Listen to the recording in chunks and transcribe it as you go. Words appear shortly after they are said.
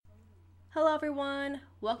Hello everyone,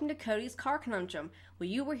 welcome to Cody's Car Conundrum, where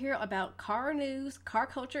you will hear about car news, car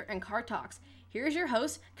culture, and car talks. Here's your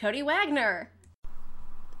host, Cody Wagner.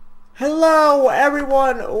 Hello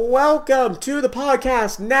everyone, welcome to the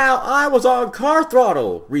podcast. Now, I was on Car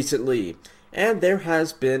Throttle recently, and there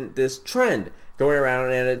has been this trend going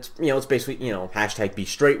around, and it's basically, hashtag be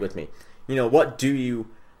straight with me. What do you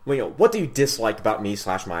dislike about me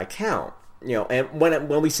 / my account? And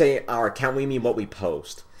when we say our account, we mean what we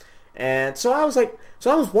post. And so I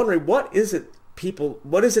was wondering, what is it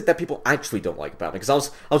that people actually don't like about me? Because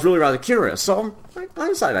I was really rather curious. So I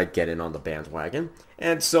decided I'd get in on the bandwagon.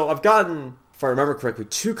 And so I've gotten, if I remember correctly,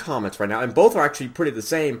 2 comments right now, and both are actually pretty the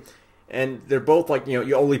same. And they're both like,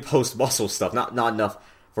 you only post muscle stuff, not enough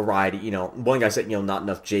variety. One guy said, not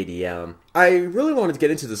enough JDM. I really wanted to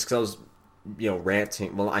get into this because I was,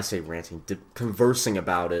 ranting. Well, I say ranting, conversing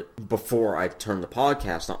about it before I turned the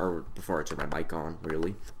podcast on, or before I turned my mic on,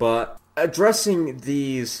 really. But addressing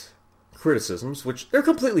these criticisms, which they're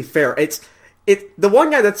completely fair. The one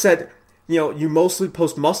guy that said, you mostly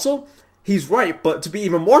post muscle, he's right. But to be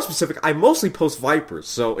even more specific, I mostly post Vipers,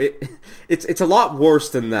 so it's a lot worse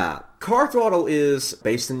than that. Car Throttle is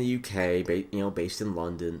based in the UK, based in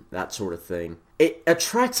London, that sort of thing. It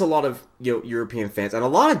attracts a lot of European fans, and a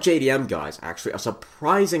lot of JDM guys, actually. A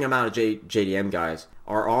surprising amount of JDM guys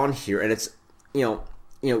are on here, and it's,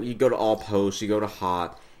 you go to All Post, you go to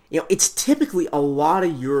Hot. It's typically a lot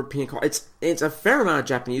of European cars. It's a fair amount of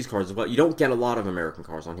Japanese cars as well. You don't get a lot of American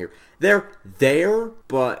cars on here. They're there,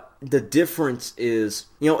 but the difference is,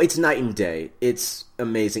 it's night and day. It's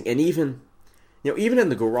amazing, and even in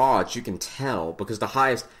the garage, you can tell, because the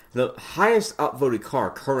highest upvoted car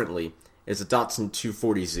currently is a Datsun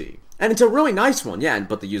 240Z. And it's a really nice one, yeah,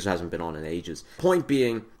 but the user hasn't been on in ages. Point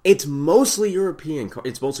being, it's mostly European,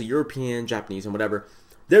 Japanese, and whatever.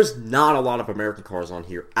 There's not a lot of American cars on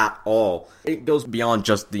here at all. It goes beyond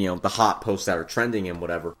just, the hot posts that are trending and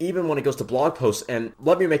whatever. Even when it goes to blog posts, and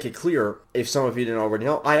let me make it clear, if some of you didn't already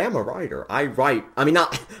know, I am a writer. I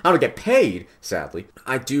don't get paid, sadly.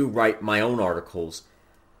 I do write my own articles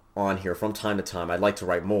on here from time to time. I'd like to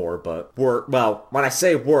write more, but when I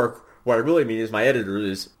say work, what I really mean is my editor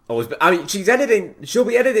is always... she'll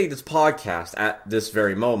be editing this podcast at this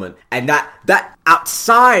very moment, and that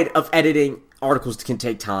outside of editing articles can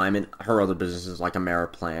take time, and her other businesses like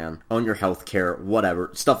Ameriplan, Own Your Healthcare, whatever,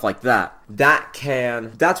 stuff like that.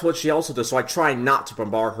 That's what she also does, so I try not to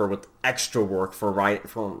bombard her with extra work for writing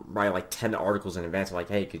like 10 articles in advance. I'm like,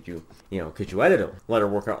 hey, could you edit them? Let her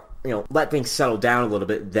work out, let things settle down a little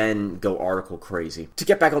bit, then go article crazy. To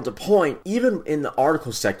get back on the point, even in the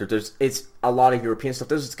article sector, it's a lot of European stuff.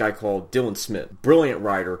 There's this guy called Dylan Smith, brilliant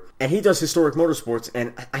writer, and he does historic motorsports,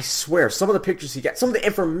 and I swear, some of the pictures he gets, some of the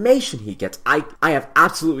information he gets, I have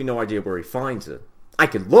absolutely no idea where he finds it. I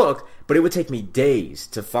could look, but it would take me days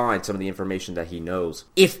to find some of the information that he knows.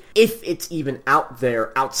 If it's even out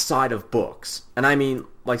there outside of books. And I mean,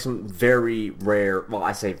 like some very rare, well,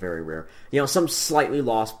 I say very rare, some slightly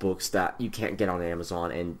lost books that you can't get on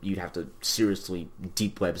Amazon, and you'd have to seriously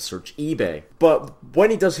deep web search eBay. But when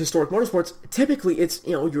he does historic motorsports, typically it's,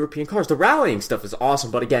 European cars. The rallying stuff is awesome,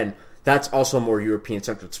 but again, that's also a more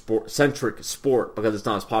European-centric sport because it's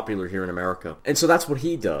not as popular here in America. And so that's what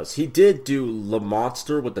he does. He did do Le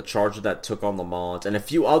Monster with the Charger that took on Le Mans, and a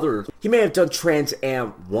few others. He may have done Trans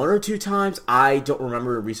Am 1 or 2 times. I don't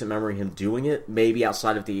remember in recent memory him doing it. Maybe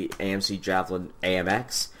outside of the AMC Javelin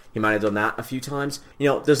AMX. He might have done that a few times.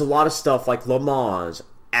 There's a lot of stuff like Le Mans,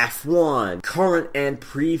 F1, current and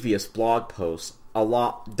previous blog posts.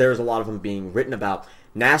 There's a lot of them being written about.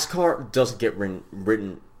 NASCAR doesn't get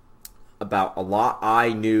written about a lot.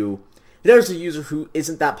 I knew there's a user who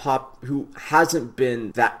who hasn't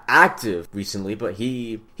been that active recently, but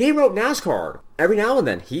he wrote NASCAR every now and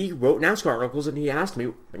then. He wrote NASCAR articles, and he asked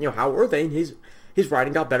me, how were they? And his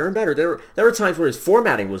writing got better and better. There were times where his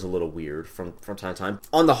formatting was a little weird from time to time.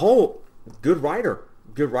 On the whole, good writer.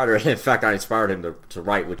 In fact, I inspired him to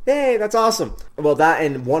write, which, hey, that's awesome. Well, that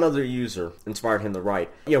and one other user inspired him to write.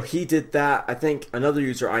 He did that. I think another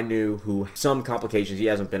user I knew who, some complications, he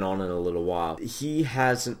hasn't been on in a little while. I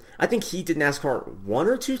think he did NASCAR 1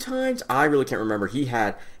 or 2 times. I really can't remember. He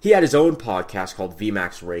had his own podcast called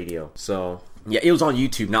VMAX Radio. So, yeah, it was on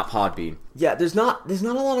YouTube, not Podbean. Yeah, there's not a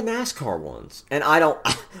lot of NASCAR ones. And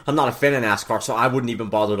I'm not a fan of NASCAR, so I wouldn't even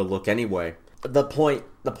bother to look anyway. The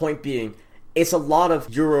point being, it's a lot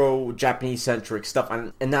of Euro-Japanese-centric stuff,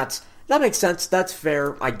 and that makes sense. That's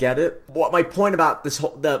fair. I get it. What my point about this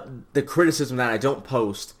whole the criticism that I don't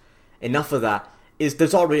post enough of that is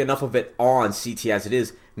there's already enough of it on CT as it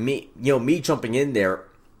is. Me jumping in there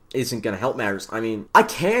isn't going to help matters. I mean, I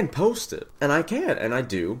can post it, and I can, and I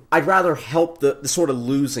do. I'd rather help the sort of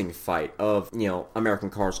losing fight of, American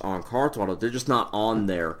cars on Car Throttle. They're just not on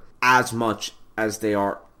there as much as they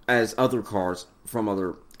are, as other cars from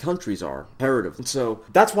other countries are, imperative. And so,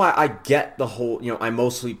 that's why I get the whole, I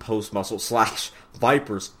mostly post muscle /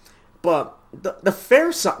 Vipers, but the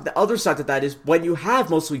fair side, the other side to that is when you have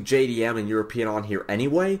mostly JDM and European on here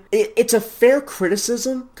anyway, it's a fair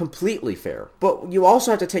criticism, completely fair. But you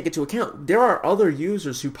also have to take into account, there are other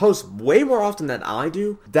users who post way more often than I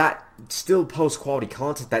do that still post quality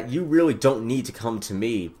content that you really don't need to come to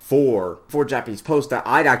me for Japanese posts. That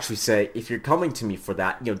I'd actually say, if you're coming to me for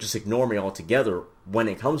that, just ignore me altogether. When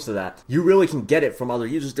it comes to that, you really can get it from other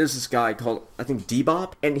users. There's this guy called, I think,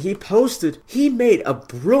 Debop, and he made a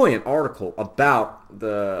brilliant article about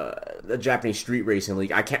the Japanese Street Racing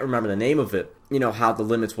League. I can't remember the name of it. How the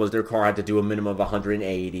limits was their car had to do a minimum of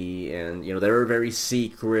 180, and, they were very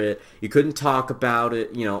secret. You couldn't talk about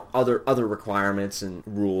it, other requirements and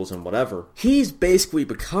rules and whatever. He's basically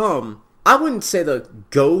become, I wouldn't say the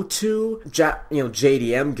go-to,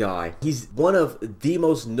 JDM guy. He's one of the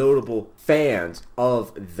most notable fans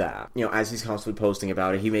of that. As he's constantly posting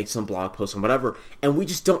about it, he makes some blog posts and whatever, and we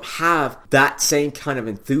just don't have that same kind of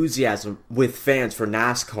enthusiasm with fans for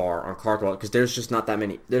NASCAR on Car Throttle, because there's just not that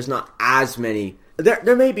many. There's not as many.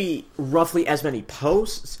 There may be roughly as many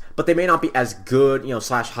posts, but they may not be as good,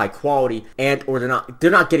 / high quality, or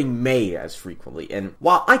they're not getting made as frequently. And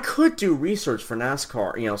while I could do research for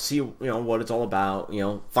NASCAR, see, what it's all about,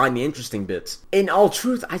 find the interesting bits. In all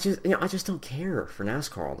truth, I just don't care for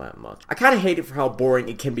NASCAR all that much. I kind of hate it for how boring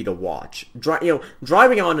it can be to watch.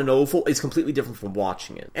 Driving on an oval is completely different from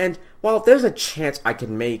watching it. And while there's a chance I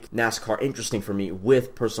can make NASCAR interesting for me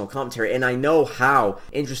with personal commentary, and I know how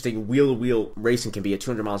interesting wheel-to-wheel racing can be at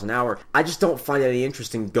 200 miles an hour, I just don't find any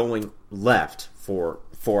interesting going left for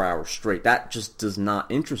 4 hours straight. That just does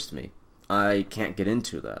not interest me. I can't get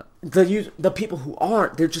into that. The people who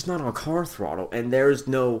aren't, they're just not on Car Throttle, and there's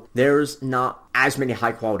not as many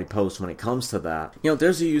high quality posts when it comes to that.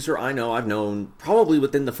 There's a user I've known probably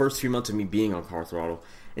within the first few months of me being on Car Throttle,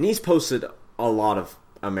 and he's posted a lot of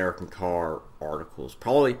American car articles.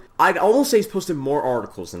 Probably, I'd almost say he's posted more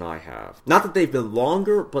articles than I have. Not that they've been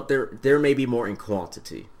longer, but they're maybe more in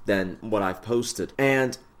quantity than what I've posted.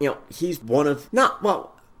 And, he's one of,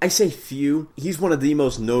 I say few, he's one of the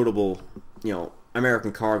most notable,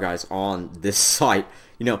 American car guys on this site.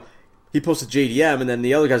 He posted JDM, and then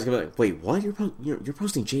the other guy's gonna be like, wait, what? You're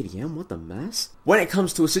posting JDM? What the mess? When it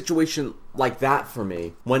comes to a situation like that for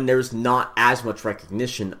me, when there's not as much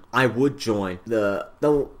recognition, I would join the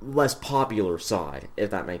less popular side, if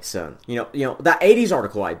that makes sense. That 80s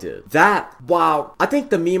article I did, while I think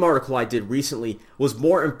the meme article I did recently was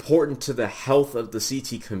more important to the health of the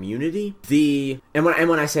CT community, and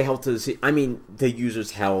when I say health to the CT, I mean the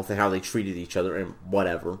users' health and how they treated each other and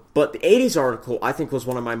whatever. But the 80s article, I think, was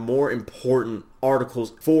one of my more important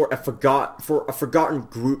articles for a forgotten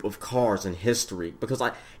group of cars in history, because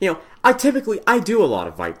I do a lot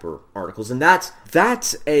of Viper articles, and that's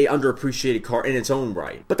a underappreciated car in its own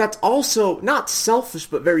right. But that's also not selfish,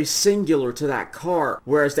 but very singular to that car,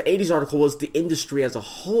 whereas the 80s article was the industry as a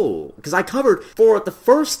whole. Because I covered, for the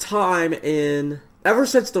first time ever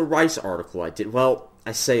since the Rice article I did,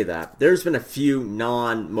 I say that. There's been a few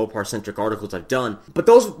non-Mopar-centric articles I've done, but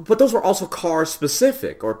those were also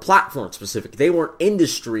car-specific or platform-specific. They weren't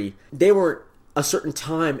industry. They weren't a certain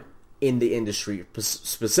time in the industry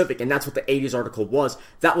specific, and that's what the 80s article was.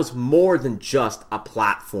 That was more than just a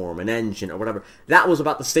platform, an engine, or whatever. That was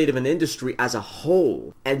about the state of an industry as a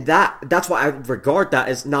whole. And that's why I regard that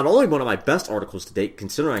as not only one of my best articles to date,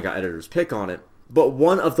 considering I got editor's pick on it, but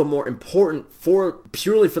one of the more important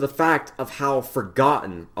purely for the fact of how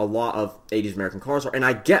forgotten a lot of 80s American cars are. And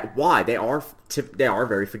I get why. They are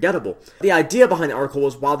very forgettable. The idea behind the article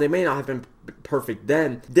was, while they may not have been perfect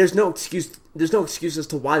then, there's no excuse as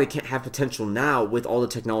to why they can't have potential now with all the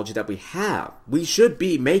technology that we have. We should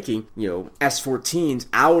be making, S14s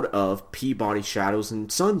out of Peabody Shadows and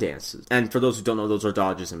Sundances. And for those who don't know, those are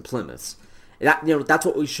Dodges and Plymouths. That's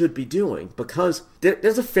what we should be doing, because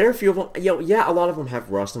there's a fair few of them. A lot of them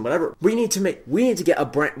have rust and whatever. We need to make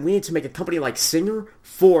a company like Singer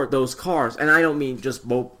for those cars, and I don't mean just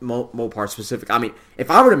Mopar specific. I mean,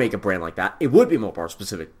 if I were to make a brand like that, it would be Mopar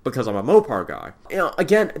specific, because I'm a Mopar guy.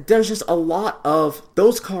 Again, there's just a lot of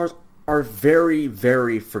those cars are very,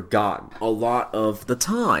 very forgotten a lot of the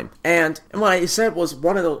time. And what I said was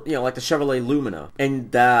one of the, like the Chevrolet Lumina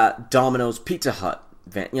and that Domino's Pizza Hut.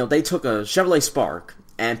 They took a Chevrolet Spark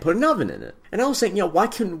and put an oven in it. And I was saying, why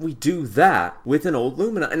couldn't we do that with an old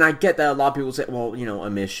Lumina? And I get that a lot of people say, well,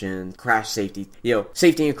 emission, crash safety,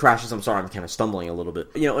 safety and crashes. I'm sorry, I'm kind of stumbling a little bit,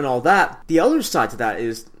 and all that. The other side to that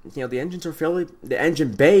is, the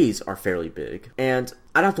engine bays are fairly big. And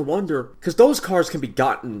I'd have to wonder, because those cars can be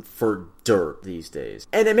gotten for dirt these days.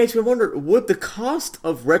 And it makes me wonder, would the cost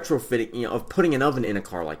of retrofitting, of putting an oven in a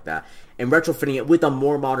car like that, and retrofitting it with a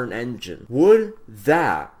more modern engine, would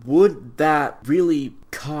that really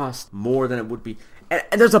cost more than it would be?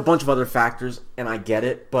 And there's a bunch of other factors, and I get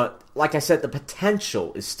it, but like I said, the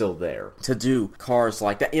potential is still there to do cars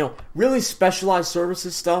like that. Really specialized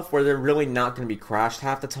services stuff where they're really not going to be crashed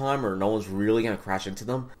half the time, or no one's really going to crash into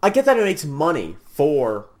them. I get that it makes money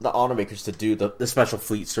for the automakers to do the special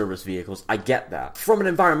fleet service vehicles. I get that. From an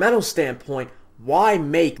environmental standpoint, why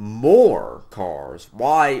make more cars?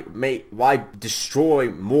 Why destroy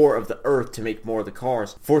more of the earth to make more of the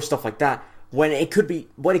cars for stuff like that? When it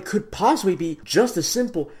could possibly be just as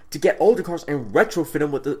simple to get older cars and retrofit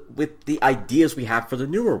them with the ideas we have for the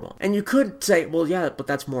newer one. And you could say, well, yeah, but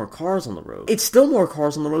that's more cars on the road. It's still more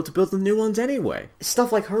cars on the road to build the new ones anyway.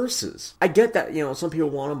 Stuff like hearses. I get that, some people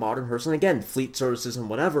want a modern hearse, and again, fleet services and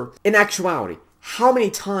whatever. In actuality, how many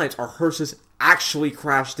times are hearses actually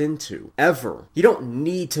crashed into? Ever. You don't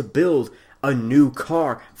need to build a new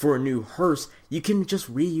car for a new hearse. You can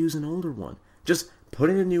just reuse an older one. Just put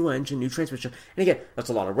in a new engine, new transmission. And again, that's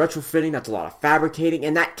a lot of retrofitting, that's a lot of fabricating,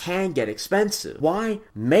 and that can get expensive. Why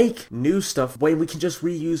make new stuff when we can just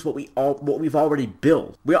reuse what we've already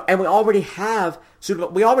built? We already have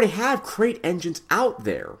crate engines out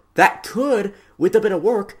there that could, with a bit of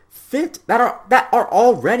work, fit that are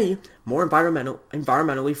already more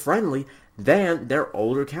environmentally friendly than their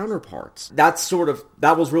older counterparts.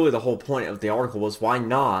 That was really the whole point of the article, was why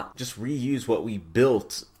not just reuse what we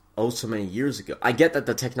built so many years ago. I get that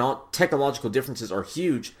the technological differences are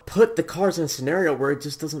huge. Put the cars in a scenario where it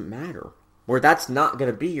just doesn't matter, where that's not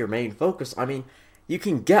going to be your main focus. I mean, you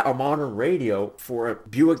can get a modern radio for a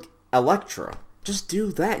Buick Electra. Just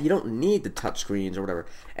do that. You don't need the touchscreens or whatever.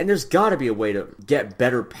 And there's got to be a way to get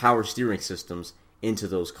better power steering systems into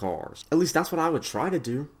those cars. At least that's what I would try to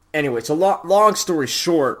do. Anyway, so long story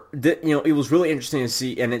short, it was really interesting to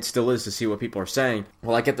see, and it still is, to see what people are saying.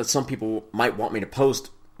 Well, I get that some people might want me to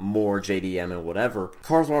post more JDM and whatever.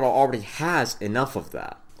 Cars Throttle already has enough of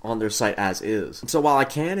that on their site as is. So while I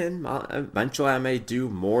can, and eventually I may do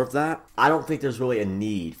more of that, I don't think there's really a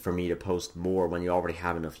need for me to post more when you already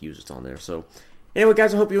have enough users on there. So anyway,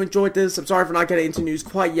 guys, I hope you enjoyed this. I'm sorry for not getting into news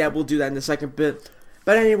quite yet. We'll do that in the second bit.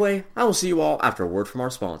 But anyway, I will see you all after a word from our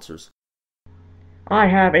sponsors. I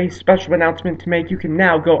have a special announcement to make. You can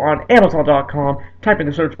now go on Amazon.com, type in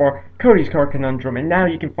the search bar, Cody's Car Conundrum, and now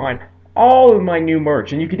you can find all of my new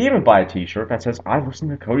merch, and you can even buy a t-shirt that says, I listen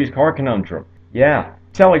to Cody's Car Conundrum. Yeah,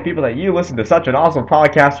 telling people that you listen to such an awesome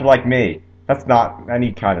podcaster like me. That's not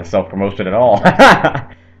any kind of self-promotion at all.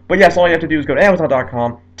 But yes, all you have to do is go to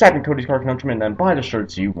Amazon.com, type in Cody's Car Conundrum, and then buy the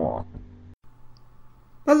shirts you want.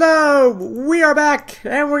 Hello, we are back,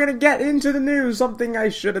 and we're going to get into the news, something I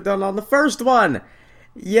should have done on the first one.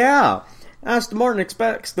 Yeah, Aston Martin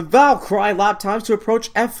expects the Valkyrie lap times to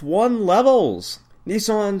approach F1 levels.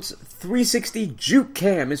 Nissan's 360 Juke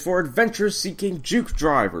Cam is for adventure-seeking Juke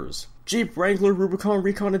drivers. Jeep Wrangler Rubicon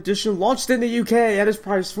Recon Edition launched in the UK and is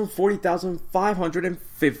priced from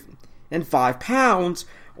 £40,505,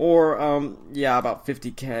 or, about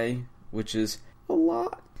 $50,000, which is a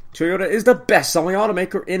lot. Toyota is the best-selling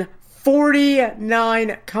automaker in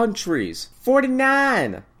 49 countries.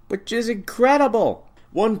 49! Which is incredible!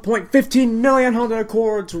 1.15 million Honda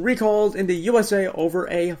Accords recalled in the USA over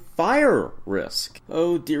a fire risk.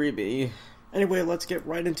 Oh, dearie me. Anyway, let's get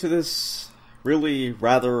right into this really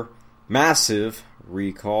rather massive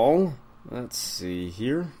recall. Let's see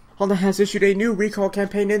here. Honda has issued a new recall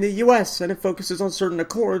campaign in the US, and it focuses on certain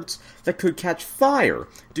Accords that could catch fire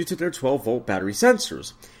due to their 12-volt battery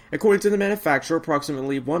sensors. According to the manufacturer,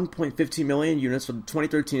 approximately 1.15 million units for the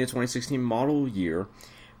 2013 to 2016 model year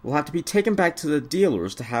will have to be taken back to the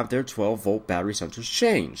dealers to have their 12-volt battery sensors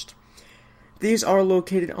changed. These are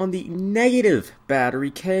located on the negative battery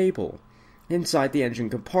cable inside the engine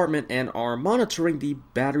compartment and are monitoring the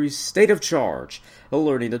battery's state of charge,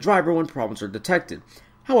 alerting the driver when problems are detected.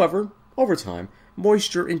 However, over time,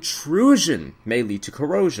 moisture intrusion may lead to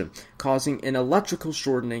corrosion, causing an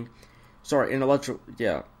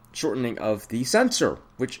shortening of the sensor,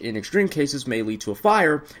 which in extreme cases may lead to a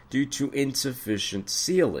fire due to insufficient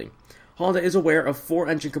sealing. Honda is aware of 4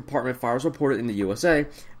 engine compartment fires reported in the USA,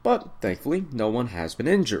 but thankfully no one has been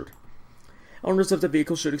injured. Owners of the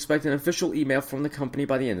vehicle should expect an official email from the company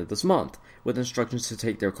by the end of this month, with instructions to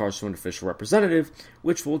take their cars to an official representative,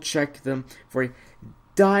 which will check them for a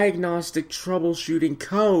Diagnostic Troubleshooting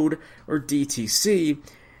Code, or DTC,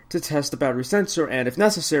 to test the battery sensor and, if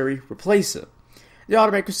necessary, replace it. The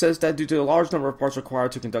automaker says that due to the large number of parts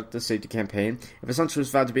required to conduct the safety campaign, if a sensor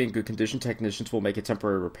is found to be in good condition, technicians will make a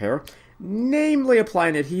temporary repair, namely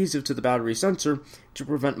applying adhesive to the battery sensor to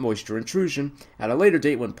prevent moisture intrusion. At a later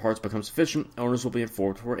date, when parts become sufficient, owners will be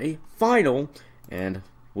informed for a final, and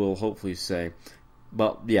we'll hopefully say,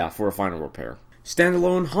 for a final repair.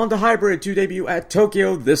 Standalone Honda Hybrid to debut at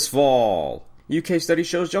Tokyo this fall. UK study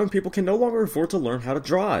shows young people can no longer afford to learn how to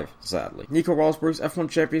drive, sadly. Nico Rosberg's F1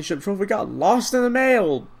 Championship trophy got lost in the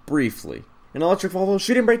mail, briefly. An electric Volvo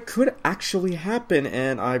shooting brake could actually happen,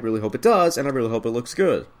 and I really hope it does, and I really hope it looks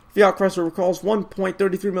good. Fiat Chrysler recalls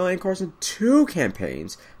 1.33 million cars in 2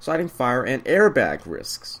 campaigns, citing fire and airbag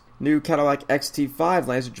risks. New Cadillac XT5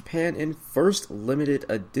 lands in Japan in first limited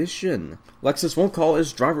edition. Lexus won't call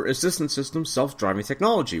its driver assistance system self-driving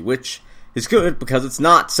technology, which is good because it's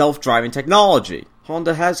not self-driving technology.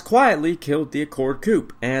 Honda has quietly killed the Accord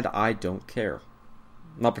Coupe, and I don't care.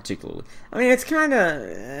 Not particularly. I mean, it's kind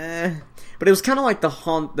of but it was kind of like the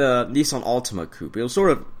Nissan Altima Coupe. It was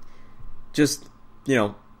sort of just,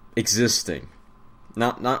 existing.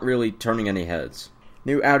 Not really turning any heads.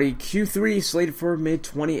 New Audi Q3 slated for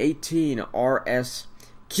mid-2018. RS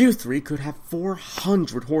Q3 could have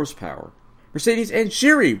 400 horsepower. Mercedes and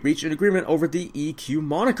Chery reach an agreement over the EQ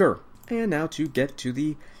moniker. And now to get to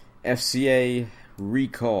the FCA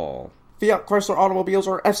recall. Fiat Chrysler Automobiles,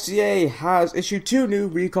 or FCA, has issued 2 new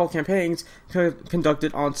recall campaigns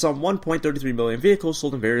conducted on some 1.33 million vehicles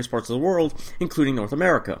sold in various parts of the world, including North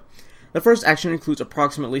America. The first action includes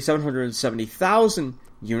approximately 770,000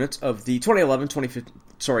 units of the 2011 to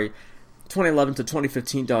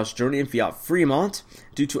 2015 Dodge Journey and Fiat Fremont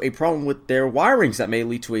due to a problem with their wirings that may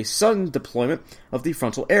lead to a sudden deployment of the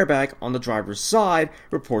frontal airbag on the driver's side,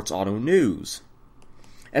 reports Auto News.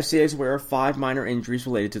 FCA is aware of 5 minor injuries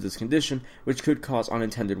related to this condition, which could cause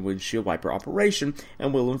unintended windshield wiper operation,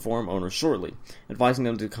 and will inform owners shortly, advising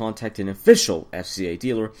them to contact an official FCA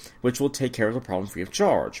dealer, which will take care of the problem free of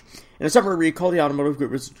charge. In a separate recall, the automotive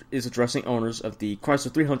group is addressing owners of the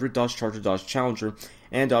Chrysler 300, Dodge Charger, Dodge Challenger,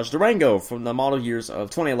 and Dodge Durango from the model years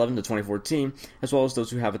of 2011 to 2014, as well as those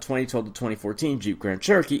who have a 2012 to 2014 Jeep Grand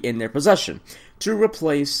Cherokee in their possession, to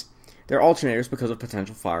replace their alternators because of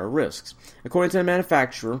potential fire risks. According to the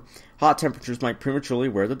manufacturer, hot temperatures might prematurely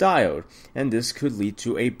wear the diode, and this could lead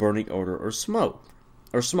to a burning odor or smoke.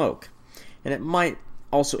 And it might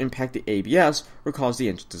also impact the ABS or cause the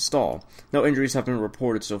engine to stall. No injuries have been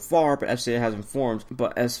reported so far, but FCA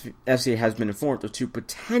has been informed of 2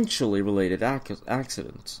 potentially related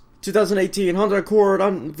accidents. 2018 Honda Accord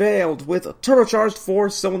unveiled with turbocharged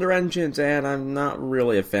 4-cylinder engines, and I'm not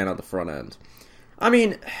really a fan of the front end. I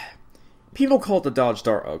mean, people call it the Dodge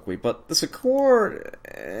Dart ugly, but this Accord,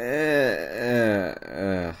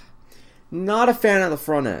 not a fan of the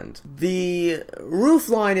front end. The roof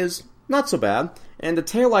line is not so bad, and the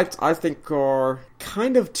taillights, I think, are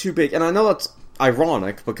kind of too big. And I know that's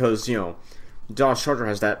ironic because, Dodge Charger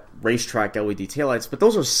has that racetrack LED taillights, but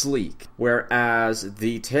those are sleek, whereas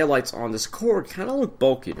the taillights on this Accord kind of look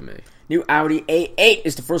bulky to me. New Audi A8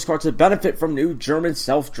 is the first car to benefit from new German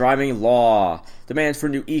self-driving law. Demands for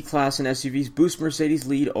new E-Class and SUVs boost Mercedes'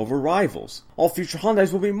 lead over rivals. All future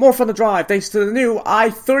Hondas will be more fun to drive thanks to the new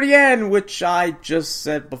i30N, which I just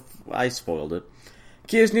said before. I spoiled it.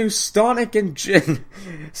 Kia's new Stonic and Jin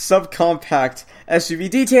subcompact SUV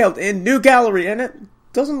detailed in new gallery, and it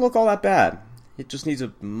doesn't look all that bad. It just needs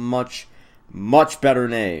a much, much better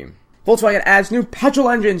name. Volkswagen adds new petrol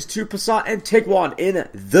engines to Passat and Tiguan in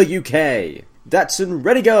the UK. Datsun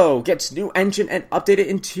Redigo gets new engine and updated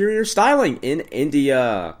interior styling in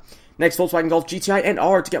India. Next, Volkswagen Golf GTI and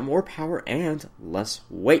R to get more power and less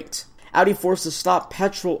weight. Audi forced to stop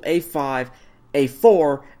petrol A5,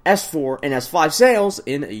 A4, S4, and S5 sales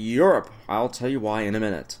in Europe. I'll tell you why in a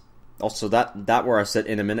minute. Also, that where I said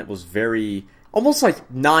in a minute was very, almost like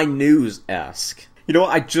 9 News-esque. You know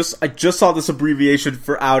what, I just saw this abbreviation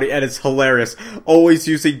for Audi, and it's hilarious. Always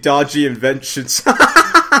using dodgy inventions.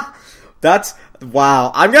 That's,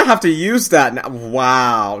 wow, I'm gonna have to use that now.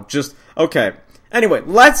 Wow, okay. Anyway,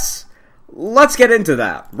 let's get into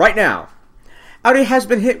that right now. Audi has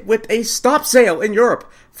been hit with a stop sale in Europe,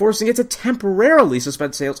 forcing it to temporarily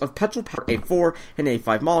suspend sales of petrol-powered A4 and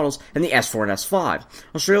A5 models and the S4 and S5.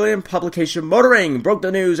 Australian publication Motoring broke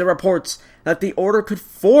the news and reports that the order could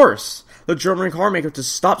force the German carmaker to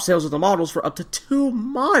stop sales of the models for up to 2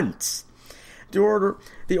 months.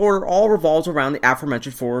 The order all revolves around the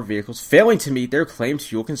aforementioned four vehicles failing to meet their claimed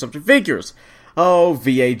fuel consumption figures. Oh,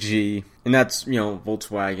 VAG. And that's,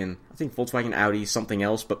 Volkswagen. I think Volkswagen, Audi, something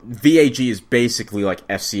else, but VAG is basically like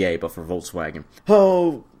FCA, but for Volkswagen.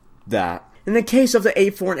 Oh, that. In the case of the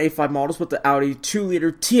A4 and A5 models with the Audi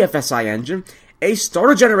 2-liter TFSI engine, a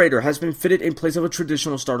starter generator has been fitted in place of a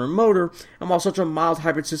traditional starter motor, and while such a mild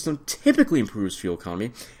hybrid system typically improves fuel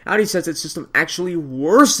economy, Audi says its system actually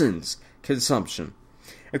worsens consumption.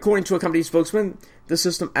 According to a company spokesman, the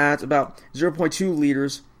system adds about 0.2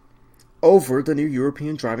 liters over the new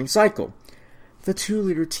European driving cycle. The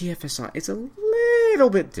 2-liter TFSI is a little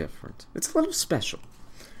bit different. It's a little special.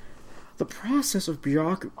 The process of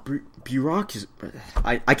bureaucracy...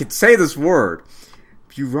 I could say this word.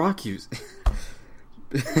 Bureaucracy...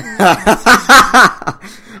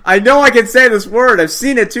 I know I can say this word. I've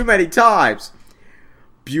seen it too many times.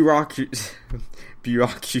 Bureaucracy.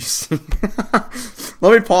 Let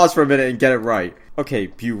me pause for a minute and get it right. Okay,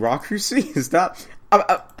 bureaucracy? Is that...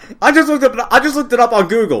 I just looked it up on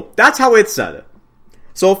Google. That's how it said it.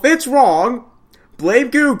 So if it's wrong, blame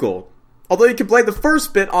Google. Although you can blame the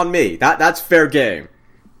first bit on me. That's fair game.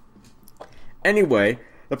 Anyway,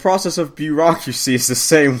 the process of bureaucracy is the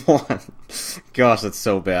same one. Gosh, that's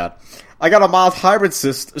so bad. It got a mild hybrid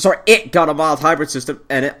system,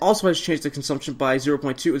 and it also has changed the consumption by 0.2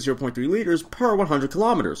 and 0.3 liters per 100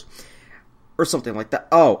 kilometers. Or something like that.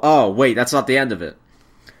 Oh, wait, that's not the end of it.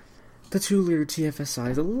 The 2-liter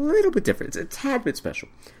TFSI is a little bit different. It's a tad bit special.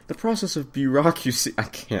 The process of bureaucracy... I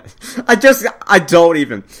don't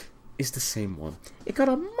even... It's the same one. It got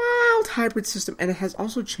a mild hybrid system, and it has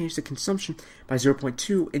also changed the consumption by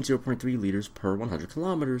 0.2 and 0.3 liters per 100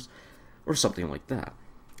 kilometers, or something like that.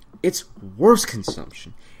 It's worse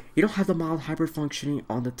consumption. You don't have the mild hybrid functioning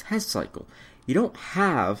on the test cycle. You don't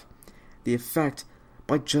have the effect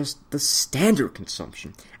by just the standard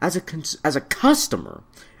consumption. As a customer,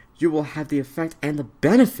 you will have the effect and the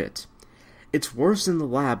benefit. It's worse in the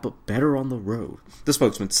lab, but better on the road, the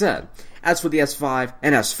spokesman said. As for the S5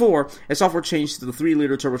 and S4, a software change to the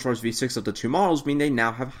 3-liter turbocharged V6 of the two models mean they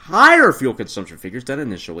now have higher fuel consumption figures than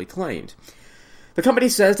initially claimed. The company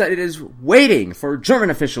says that it is waiting for German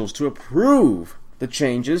officials to approve the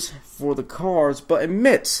changes for the cars, but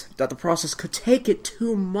admits that the process could take it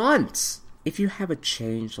 2 months. If you have a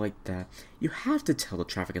change like that, you have to tell the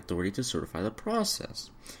traffic authority to certify the process,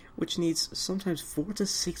 which needs sometimes 4 to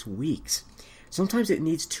 6 weeks. Sometimes it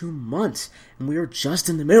needs 2 months, and we are just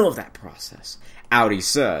in the middle of that process, Audi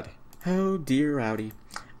said. Oh dear Audi.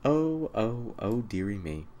 Oh dearie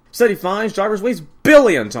me. Study finds drivers waste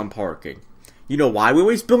billions on parking. You know why we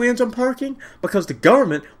waste billions on parking? Because the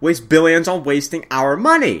government wastes billions on wasting our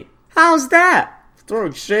money. How's that?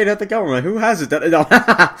 Throwing shade at the government. Who has it?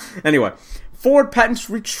 Anyway, Ford patents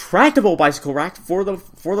retractable bicycle rack for the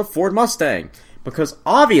Ford Mustang. Because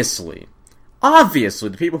obviously,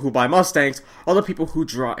 the people who buy Mustangs are the people who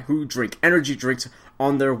drink energy drinks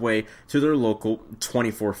on their way to their local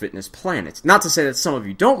 24 Fitness Planet. Not to say that some of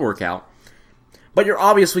you don't work out, but you're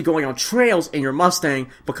obviously going on trails in your Mustang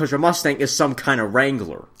because your Mustang is some kind of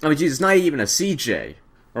Wrangler. I mean, geez, it's not even a CJ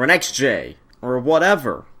or an XJ or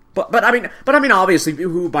whatever. But I mean, obviously,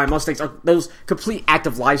 people who buy Mustangs are those complete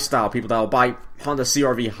active lifestyle people that will buy Honda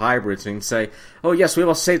CR-V hybrids and say, oh yes, we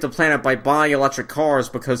will save the planet by buying electric cars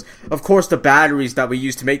because, of course, the batteries that we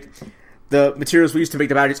use to make, the materials we use to make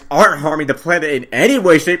the batteries aren't harming the planet in any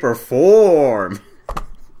way, shape, or form.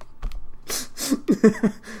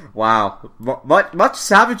 Wow. Much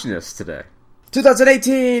savageness today.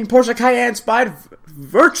 2018 Porsche Cayenne spied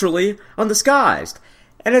virtually undisguised.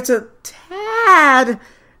 And it's a tad...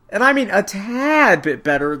 And I mean a tad bit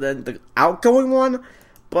better than the outgoing one,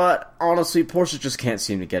 but honestly, Porsche just can't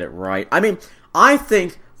seem to get it right. I mean, I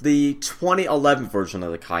think the 2011 version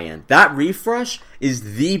of the Cayenne, that refresh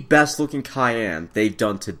is the best looking Cayenne they've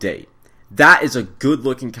done to date. That is a good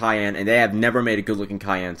looking Cayenne, and they have never made a good looking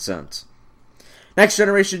Cayenne since. Next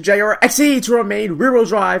generation Jaguar XE to remain rear-wheel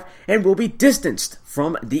drive and will be distanced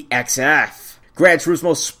from the XF. Gran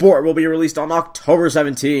Turismo Sport will be released on October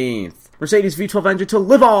 17th. Mercedes V12 engine to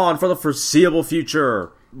live on for the foreseeable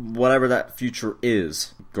future. Whatever that future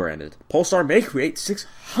is, granted. Polestar may create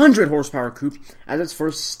 600 horsepower coupe as its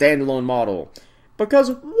first standalone model.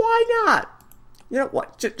 Because why not? You know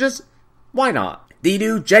what? Just why not? The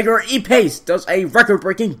new Jaguar E-Pace does a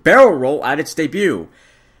record-breaking barrel roll at its debut.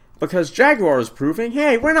 Because Jaguar is proving,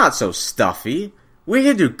 hey, we're not so stuffy. We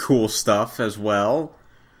can do cool stuff as well.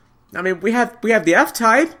 I mean, we have the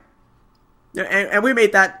F-Type. And we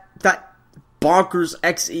made that bonkers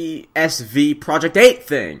XE-SV Project 8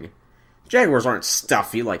 thing. Jaguars aren't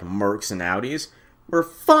stuffy like Mercs and Audis. We're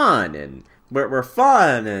fun and we're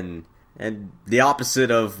fun and the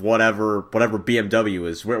opposite of whatever BMW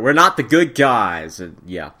is. We're not the good guys, and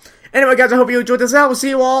yeah. Anyway, guys, I hope you enjoyed this out. We'll see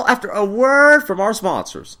you all after a word from our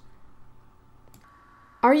sponsors.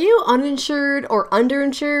 Are you uninsured or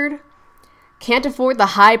underinsured? Can't afford the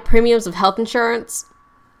high premiums of health insurance?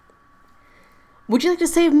 Would you like to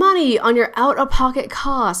save money on your out-of-pocket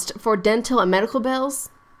cost for dental and medical bills?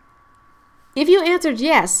 If you answered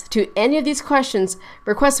yes to any of these questions,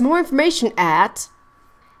 request more information at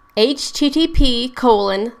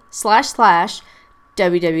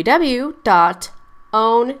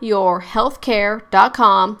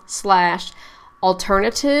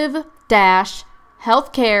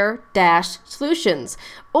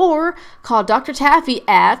or call Dr. Taffy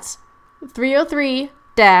at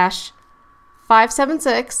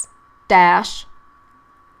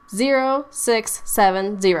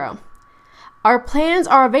 303-576-0670. Our plans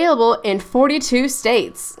are available in 42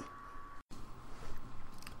 states.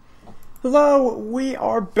 Hello, we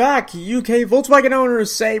are back. UK Volkswagen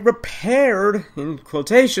owners say repaired, in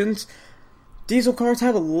quotations, diesel cars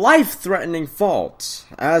have life-threatening faults,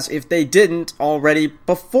 as if they didn't already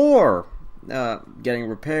before getting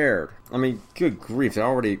repaired. I mean, good grief, they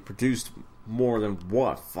already produced more than,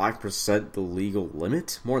 5% the legal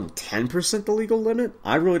limit? More than 10% the legal limit?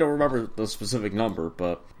 I really don't remember the specific number,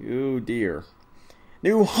 but, oh dear.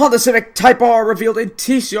 New Honda Civic Type R revealed in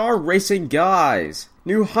TCR Racing Guys.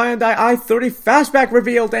 New Hyundai i30 Fastback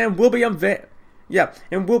revealed and will be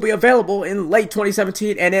available in late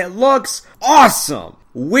 2017, and it looks awesome!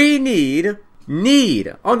 We need,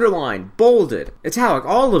 underlined, bolded, italic,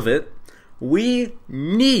 all of it. We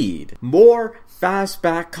need more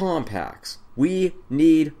Fastback compacts. We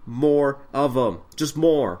need more of them. Just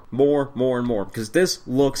more, and more, because this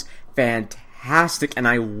looks fantastic, and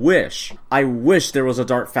I wish there was a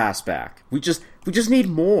Dart Fastback. We just need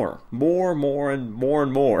more, and more.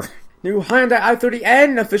 New Hyundai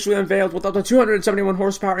i30N officially unveiled with up to 271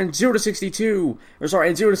 horsepower and 0 to 60 in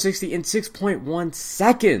 6.1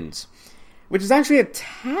 seconds, which is actually a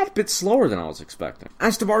tad bit slower than I was expecting.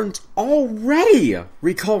 Aston Martin's already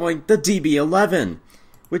recalling the DB11,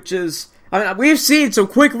 which is, we've seen some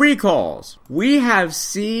quick recalls. We have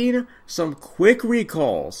seen some quick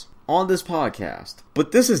recalls on this podcast,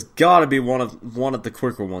 but this has got to be one of the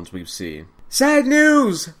quicker ones we've seen. Sad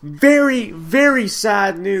news! Very, very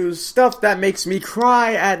sad news. Stuff that makes me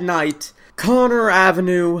cry at night. Connor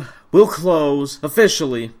Avenue will close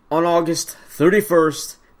officially on August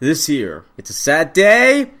 31st this year. It's a sad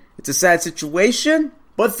day. It's a sad situation.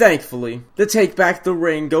 But thankfully, the Take Back the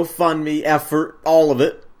Ring GoFundMe effort, all of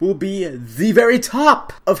it, will be the very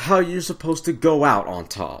top of how you're supposed to go out on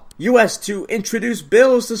top. US to introduce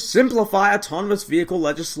bills to simplify autonomous vehicle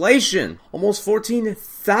legislation. Almost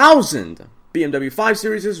 14,000 BMW 5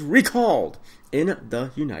 Series is recalled in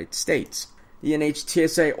the United States. The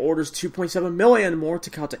NHTSA orders 2.7 million more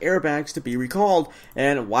Takata airbags to be recalled.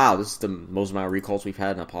 And wow, this is the most amount of recalls we've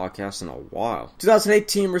had in a podcast in a while.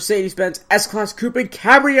 2018 Mercedes-Benz S-Class Coupe and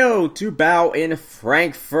Cabrio to bow in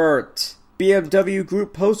Frankfurt. BMW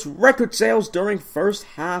Group posts record sales during first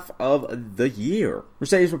half of the year.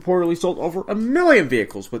 Mercedes reportedly sold over 1 million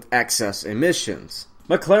vehicles with excess emissions.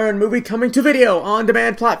 McLaren movie coming to video on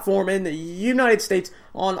demand platform in the United States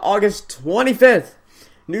on August 25th.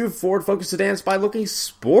 New Ford Focus sedans by looking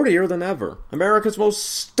sportier than ever. America's most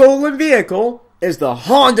stolen vehicle is the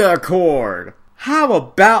Honda Accord. How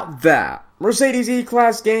about that? Mercedes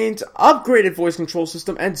E-Class gains upgraded voice control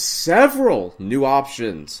system and several new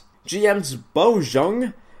options. GM's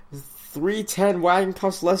Bozhong 310 wagon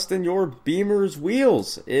costs less than your Beamer's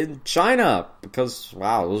wheels in China. Because,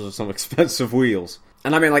 wow, those are some expensive wheels.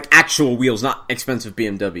 And I mean like actual wheels, not expensive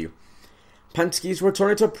BMW. Penske's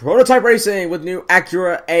returning to prototype racing with new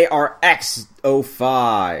Acura ARX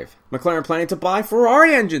 05. McLaren planning to buy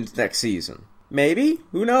Ferrari engines next season. Maybe?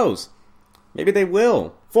 Who knows? Maybe they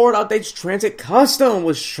will. Ford updates Transit Custom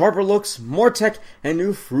with sharper looks, more tech, and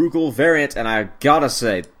new frugal variant. And I gotta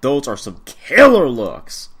say, those are some killer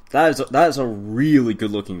looks. That is a really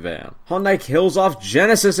good looking van. Hyundai kills off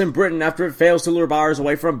Genesis in Britain after it fails to lure buyers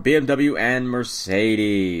away from BMW and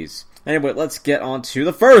Mercedes. Anyway, let's get on to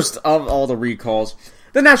the first of all the recalls.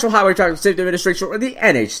 The National Highway Traffic Safety Administration, or the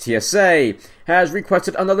NHTSA, has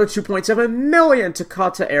requested another 2.7 million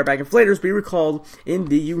Takata airbag inflators be recalled in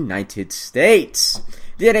the United States.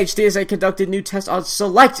 The NHTSA conducted new tests on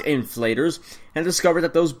select inflators and discovered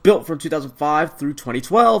that those built from 2005 through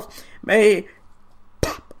 2012 may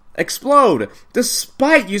explode,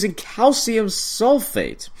 despite using calcium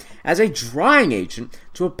sulfate as a drying agent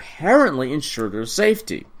to apparently ensure their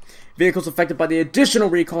safety. Vehicles affected by the additional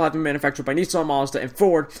recall have been manufactured by Nissan, Mazda, and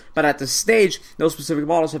Ford, but at this stage, no specific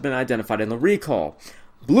models have been identified in the recall.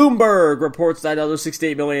 Bloomberg reports that another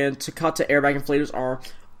 68 million Takata airbag inflators are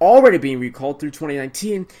already being recalled through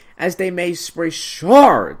 2019, as they may spray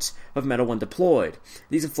shards of metal when deployed.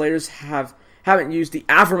 These inflators haven't used the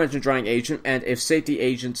aforementioned drying agent, and if safety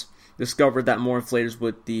agents discovered that more inflators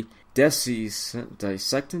with the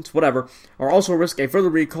dissectants, are also risk a further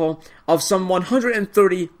recall of some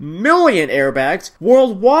 130 million airbags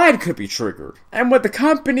worldwide could be triggered. And with the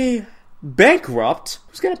company bankrupt,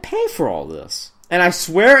 who's going to pay for all this? And I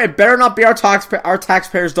swear it better not be our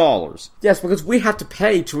taxpayers' dollars. Yes, because we have to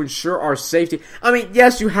pay to ensure our safety. I mean,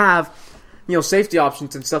 yes, you have, safety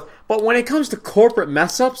options and stuff, but when it comes to corporate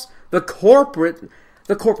mess-ups, the corporate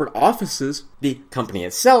offices, the company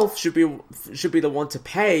itself, should be the one to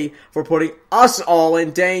pay for putting us all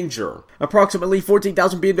in danger. Approximately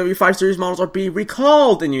 14,000 BMW 5 Series models are being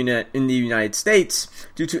recalled in the United States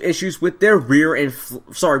due to issues with their rear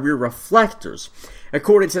reflectors.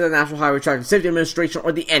 According to the National Highway Traffic Safety Administration,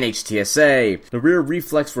 or the NHTSA, the rear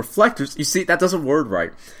reflectors, you see, that doesn't word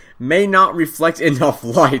right, may not reflect enough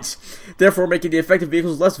light, therefore making the affected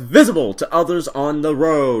vehicles less visible to others on the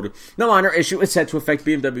road. The minor issue is said to affect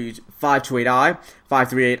BMW 528i,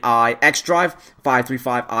 538i xDrive,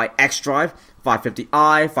 535i xDrive,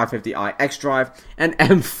 550i, 550i xDrive, and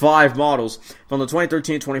M5 models from the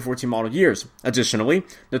 2013 and 2014 model years. Additionally,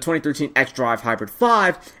 the 2013 xDrive Hybrid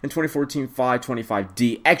 5 and 2014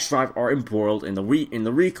 525D xDrive are embroiled in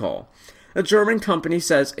the recall. The German company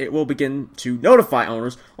says it will begin to notify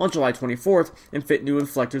owners on July 24th and fit new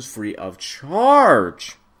inflectors free of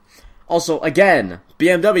charge. Also, again,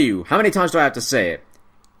 BMW, how many times do I have to say it?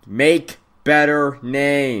 Make better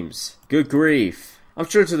names. Good grief. I'm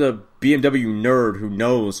sure to the BMW nerd who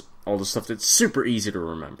knows all this stuff, it's super easy to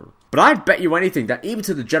remember. But I'd bet you anything that even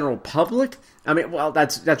to the general public, I mean, well,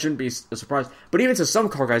 that shouldn't be a surprise, but even to some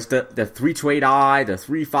car guys, the 328i, the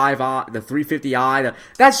 35i, the 350i,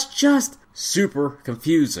 that's just super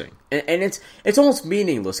confusing. And it's almost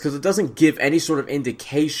meaningless because it doesn't give any sort of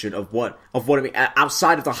indication of what it means,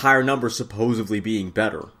 outside of the higher numbers supposedly being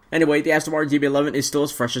better. Anyway, the Aston Martin DB11 is still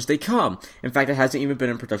as fresh as they come. In fact, it hasn't even been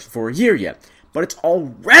in production for a year yet, but it's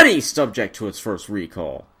already subject to its first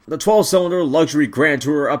recall. The 12-cylinder luxury Grand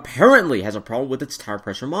Tourer apparently has a problem with its tire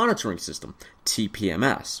pressure monitoring system,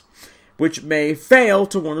 TPMS, which may fail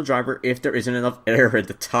to warn the driver if there isn't enough air in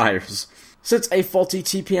the tires. Since a faulty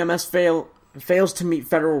TPMS fails to meet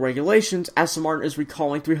federal regulations, Aston Martin is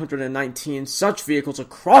recalling 319 such vehicles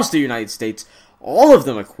across the United States, all of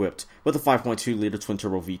them equipped with a 5.2-liter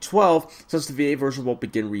twin-turbo V12, since the V8 version won't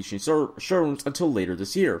begin reaching showrooms until later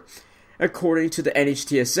this year. According to the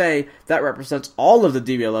NHTSA, that represents all of the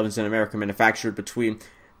DB11s in America manufactured between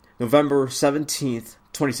November 17th,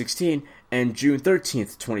 2016 and June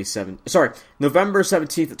 13th, 2017. November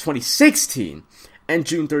 17th, 2016 and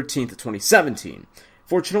June 13th, 2017.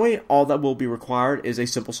 Fortunately, all that will be required is a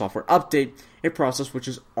simple software update, a process which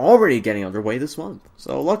is already getting underway this month.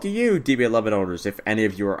 So lucky you, DB11 owners, if any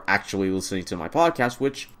of you are actually listening to my podcast,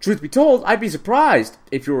 which, truth be told, I'd be surprised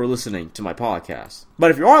if you were listening to my podcast.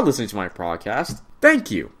 But if you are listening to my podcast,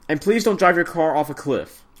 thank you. And please don't drive your car off a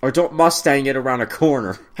cliff, or don't Mustang it around a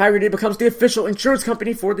corner. Hagerty becomes the official insurance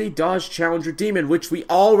company for the Dodge Challenger Demon, which we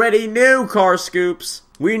already knew, Car Scoops.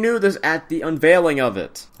 We knew this at the unveiling of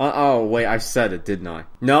it. Oh, wait, I said it, didn't I?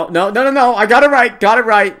 No, I got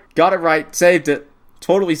it right, saved it.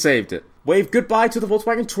 Totally saved it. Wave goodbye to the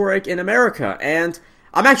Volkswagen Touareg in America, and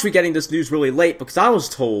I'm actually getting this news really late because I was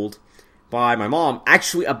told by my mom,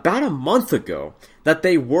 actually about a month ago, that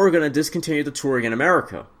they were going to discontinue the Touareg in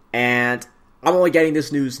America. And I'm only getting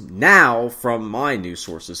this news now from my news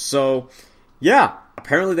sources, so yeah.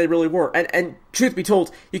 Apparently they really were. And truth be told,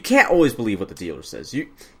 you can't always believe what the dealer says. You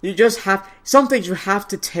just have, some things you have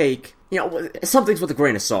to take, some things with a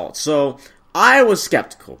grain of salt. So, I was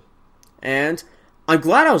skeptical. And I'm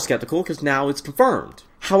glad I was skeptical because now it's confirmed.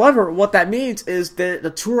 However, what that means is that the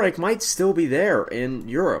Touareg might still be there in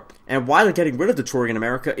Europe. And why they're getting rid of the Touareg in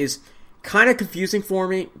America is kind of confusing for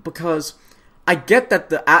me because I get that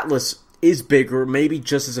the Atlas is bigger, maybe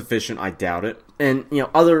just as efficient, I doubt it. And,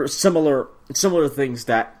 other similar things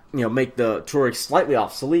that, make the Touareg slightly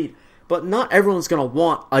obsolete, but not everyone's going to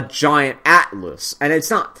want a giant Atlas. And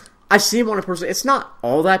it's not, I've seen one in person, it's not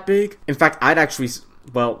all that big. In fact, I'd actually,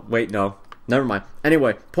 well, wait, no, never mind.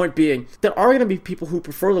 Anyway, point being, there are going to be people who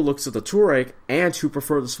prefer the looks of the Touareg and who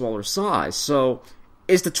prefer the smaller size. So,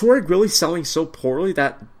 is the Touareg really selling so poorly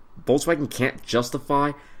that Volkswagen can't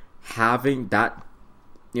justify having that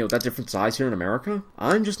that different size here in America,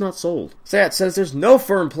 I'm just not sold. Seat says there's no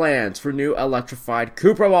firm plans for new electrified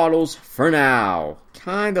Cupra models for now.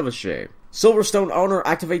 Kind of a shame. Silverstone owner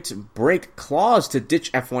activates brake clause to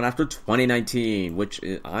ditch F1 after 2019, which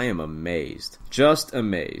I am amazed. Just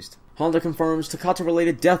amazed. Honda confirms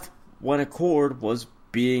Takata-related death when Accord was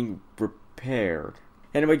being repaired.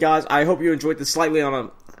 Anyway, guys, I hope you enjoyed this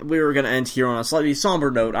we were going to end here on a slightly somber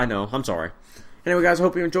note. I know, I'm sorry. Anyway, guys, I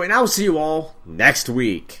hope you enjoyed, and I will see you all next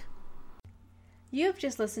week. You have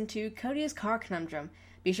just listened to Cody's Car Conundrum.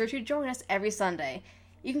 Be sure to join us every Sunday.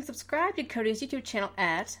 You can subscribe to Cody's YouTube channel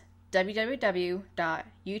at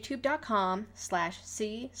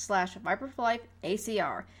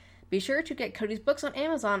www.youtube.com/c/ViperForLifeACR. Be sure to get Cody's books on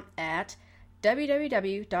Amazon at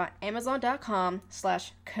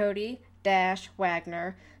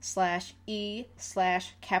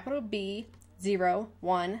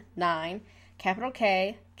www.amazon.com/Cody-Wagner/E/B019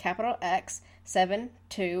 K, X,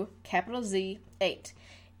 72, Z, 8.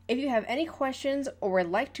 If you have any questions or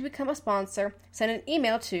would like to become a sponsor, send an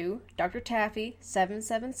email to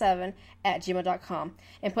drtaffy777@gmail.com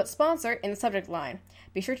and put sponsor in the subject line.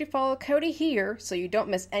 Be sure to follow Cody here so you don't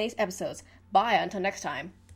miss any episodes. Bye until next time.